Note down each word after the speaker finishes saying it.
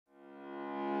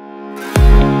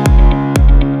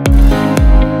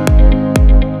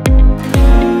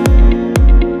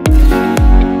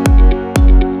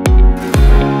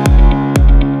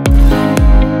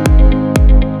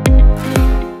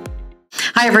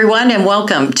everyone, and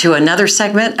welcome to another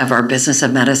segment of our Business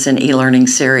of Medicine e-learning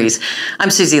series.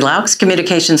 I'm Susie Laux,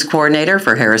 Communications Coordinator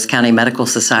for Harris County Medical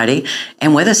Society,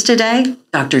 and with us today,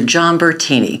 Dr. John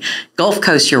Bertini, Gulf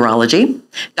Coast Urology,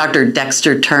 Dr.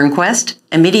 Dexter Turnquest,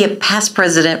 immediate past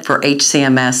president for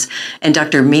HCMS, and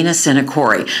Dr. Mina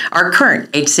Senekori, our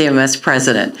current HCMS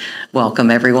president. Welcome,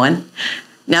 everyone.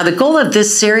 Now, the goal of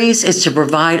this series is to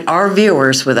provide our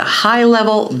viewers with a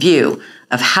high-level view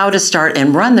of how to start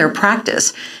and run their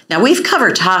practice. Now, we've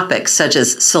covered topics such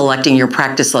as selecting your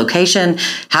practice location,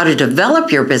 how to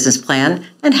develop your business plan,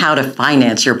 and how to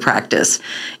finance your practice.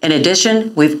 In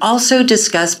addition, we've also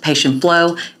discussed patient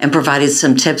flow and provided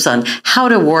some tips on how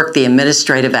to work the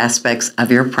administrative aspects of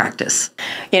your practice.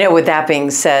 You know, with that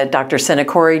being said, Dr.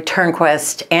 Senekori,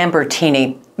 Turnquest, and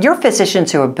Bertini, you're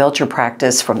physicians who have built your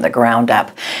practice from the ground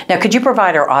up. Now, could you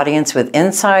provide our audience with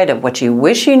insight of what you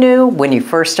wish you knew when you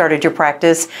first started your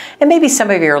practice and maybe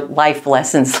some of your life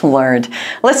lessons learned?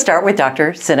 Let's start with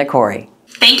Dr. Senekori.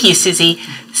 Thank you, Susie.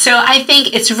 So I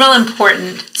think it's real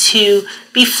important to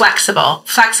be flexible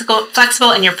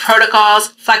in your protocols,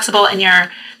 flexible in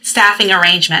your staffing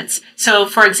arrangements. So,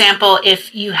 for example,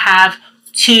 if you have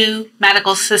 2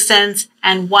 medical assistants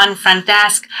and 1 front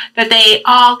desk, that they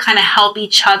all kind of help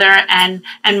each other and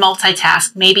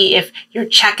multitask. Maybe if your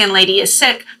check-in lady is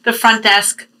sick, the front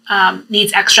desk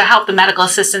needs extra help. The medical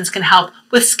assistants can help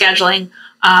with scheduling,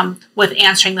 with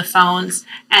answering the phones.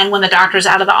 And when the doctor's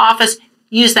out of the office,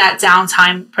 use that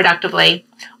downtime productively.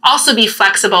 Also be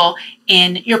flexible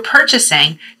in your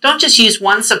purchasing. Don't just use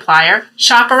one supplier.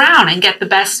 Shop around and get the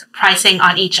best pricing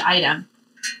on each item.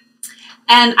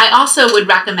 And I also would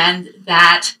recommend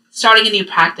that starting a new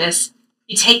practice,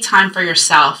 you take time for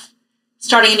yourself.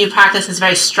 Starting a new practice is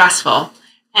very stressful.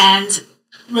 And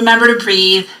remember to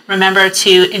breathe, remember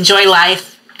to enjoy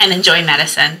life, and enjoy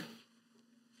medicine.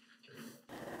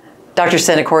 Dr.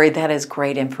 Senekori, that is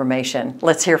great information.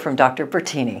 Let's hear from Dr.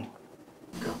 Bertini.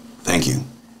 Thank you.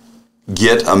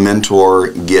 Get a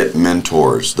mentor, get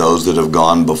mentors. Those that have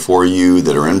gone before you,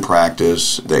 that are in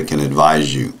practice, that can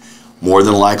advise you. More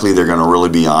than likely, they're going to really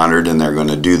be honored, and they're going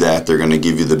to do that. They're going to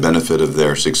give you the benefit of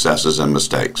their successes and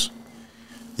mistakes.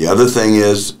 The other thing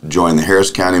is join the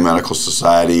Harris County Medical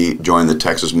Society, join the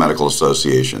Texas Medical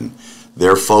Association.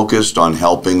 They're focused on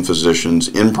helping physicians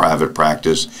in private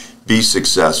practice be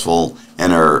successful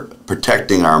and are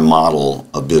protecting our model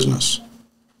of business.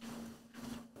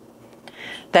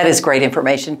 That is great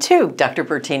information too, Dr.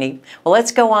 Bertini. Well,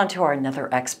 let's go on to our another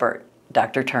expert,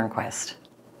 Dr. Turnquest.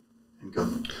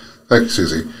 Thank you,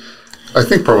 Susie. I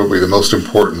think probably the most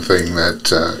important thing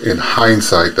that in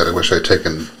hindsight that I wish I'd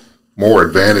taken more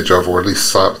advantage of, or at least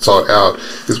sought out,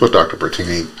 is what Dr.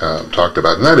 Bertini talked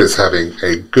about, and that is having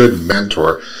a good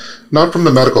mentor. Not from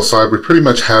the medical side, we pretty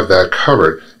much have that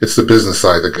covered. It's the business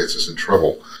side that gets us in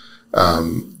trouble.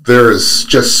 There is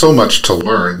just so much to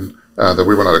learn that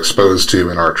we were not exposed to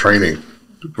in our training.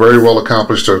 Very well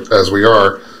accomplished as we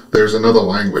are, there's another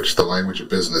language, the language of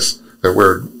business, that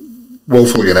we're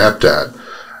woefully inept at.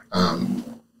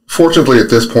 Fortunately, at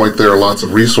this point, there are lots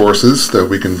of resources that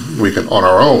we can on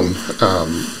our own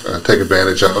take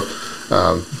advantage of.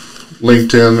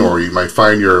 LinkedIn, or you might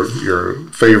find your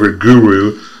favorite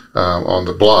guru on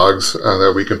the blogs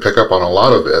that we can pick up on a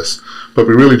lot of this. But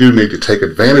we really do need to take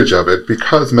advantage of it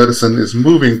because medicine is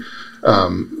moving.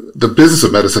 The business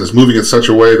of medicine is moving in such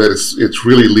a way that it's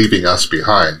really leaving us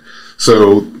behind.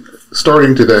 So,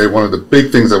 starting today, one of the big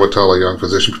things I would tell a young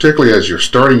physician, particularly as you're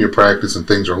starting your practice and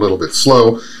things are a little bit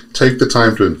slow, take the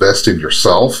time to invest in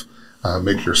yourself,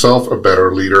 make yourself a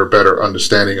better leader, a better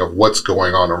understanding of what's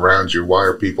going on around you. Why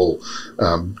are people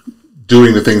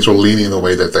doing the things or leaning the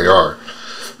way that they are?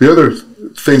 The other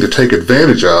thing to take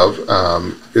advantage of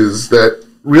is that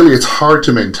really it's hard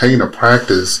to maintain a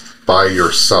practice by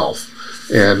yourself.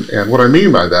 And what I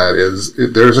mean by that is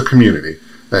there's a community,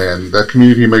 and that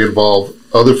community may involve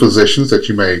other physicians that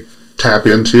you may tap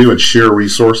into and share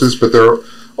resources, but there are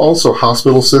also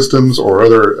hospital systems or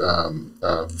other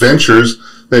ventures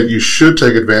that you should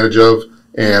take advantage of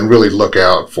and really look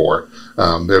out for.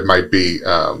 There might be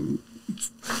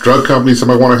drug companies that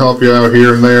might want to help you out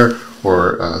here and there,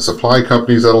 or supply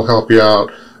companies that'll help you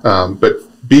out, but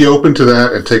be open to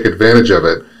that and take advantage of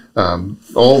it.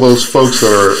 All those folks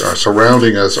that are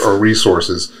surrounding us are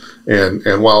resources.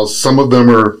 And while some of them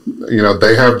are,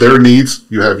 they have their needs,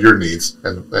 you have your needs,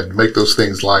 and make those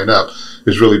things line up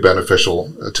is really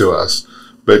beneficial to us.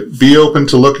 But be open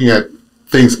to looking at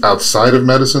things outside of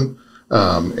medicine.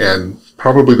 And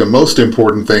probably the most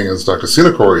important thing, as Dr.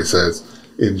 Senekori says,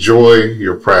 enjoy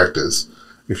your practice.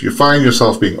 If you find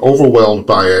yourself being overwhelmed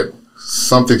by it,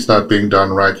 something's not being done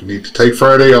right, you need to take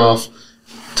Friday off,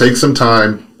 take some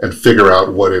time, and figure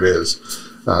out what it is.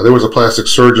 There was a plastic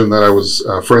surgeon that I was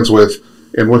friends with,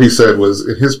 and what he said was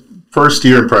in his first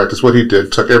year in practice, what he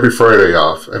did, took every Friday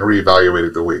off and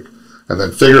reevaluated the week, and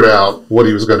then figured out what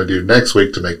he was going to do next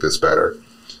week to make this better.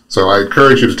 So I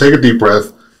encourage you to take a deep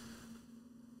breath,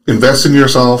 invest in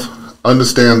yourself,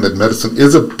 understand that medicine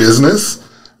is a business,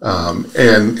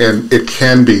 and it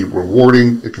can be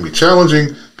rewarding, it can be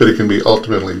challenging, but it can be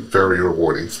ultimately very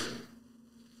rewarding.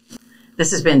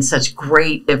 This has been such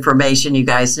great information, you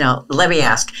guys. Now, let me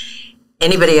ask,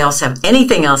 anybody else have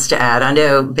anything else to add? I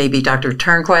know maybe Dr.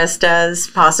 Turnquist does,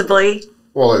 possibly.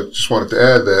 Well, I just wanted to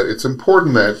add that it's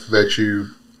important that you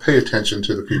pay attention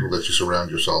to the people that you surround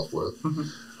yourself with.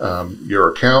 Mm-hmm. Your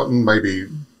accountant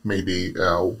may be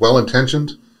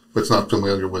well-intentioned, but it's not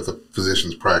familiar with a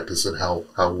physician's practice and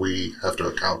how we have to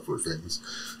account for things.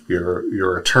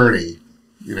 Your attorney,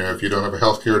 if you don't have a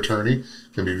healthcare attorney,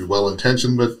 can be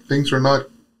well-intentioned, but things are not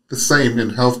the same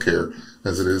in healthcare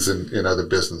as it is in other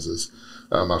businesses.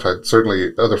 I've had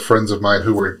certainly other friends of mine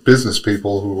who were business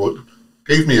people who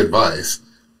gave me advice,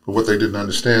 but what they didn't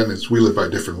understand is we live by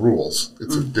different rules.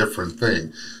 It's a different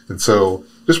thing. And so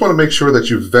just want to make sure that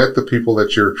you vet the people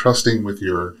that you're trusting with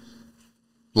your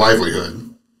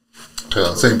livelihood.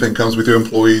 Same thing comes with your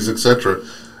employees, etc.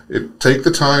 Take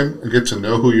the time and get to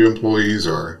know who your employees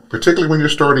are, particularly when you're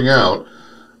starting out.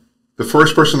 The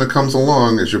first person that comes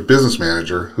along is your business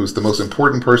manager, who's the most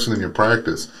important person in your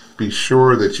practice. Be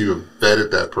sure that you have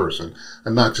vetted that person,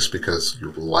 and not just because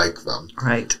you like them.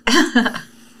 Right.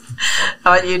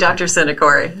 How about you, Dr.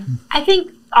 Sennacore? I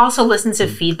think also listen to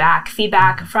feedback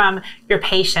from your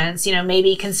patients.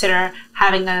 Maybe consider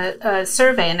having a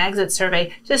survey, an exit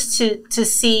survey, just to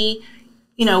see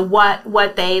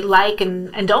what they like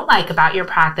and don't like about your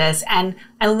practice, and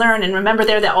learn and remember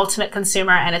they're the ultimate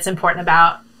consumer, and it's important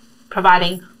about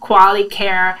providing quality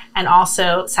care and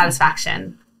also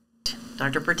satisfaction.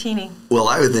 Dr. Bertini. Well,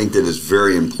 I would think that it's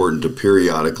very important to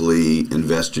periodically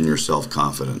invest in your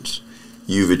self-confidence.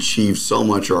 You've achieved so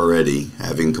much already,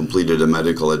 having completed a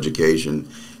medical education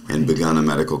and begun a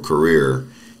medical career.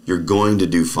 You're going to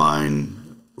do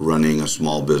fine running a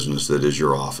small business that is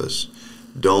your office.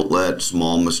 Don't let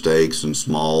small mistakes and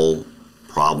small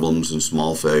problems and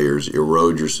small failures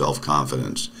erode your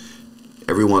self-confidence.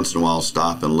 Every once in a while,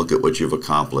 stop and look at what you've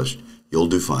accomplished. You'll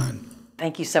do fine.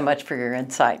 Thank you so much for your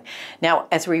insight. Now,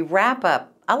 as we wrap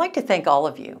up, I'd like to thank all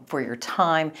of you for your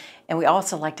time, and we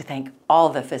also like to thank all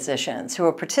the physicians who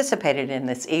have participated in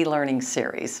this e-learning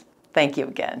series. Thank you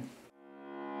again.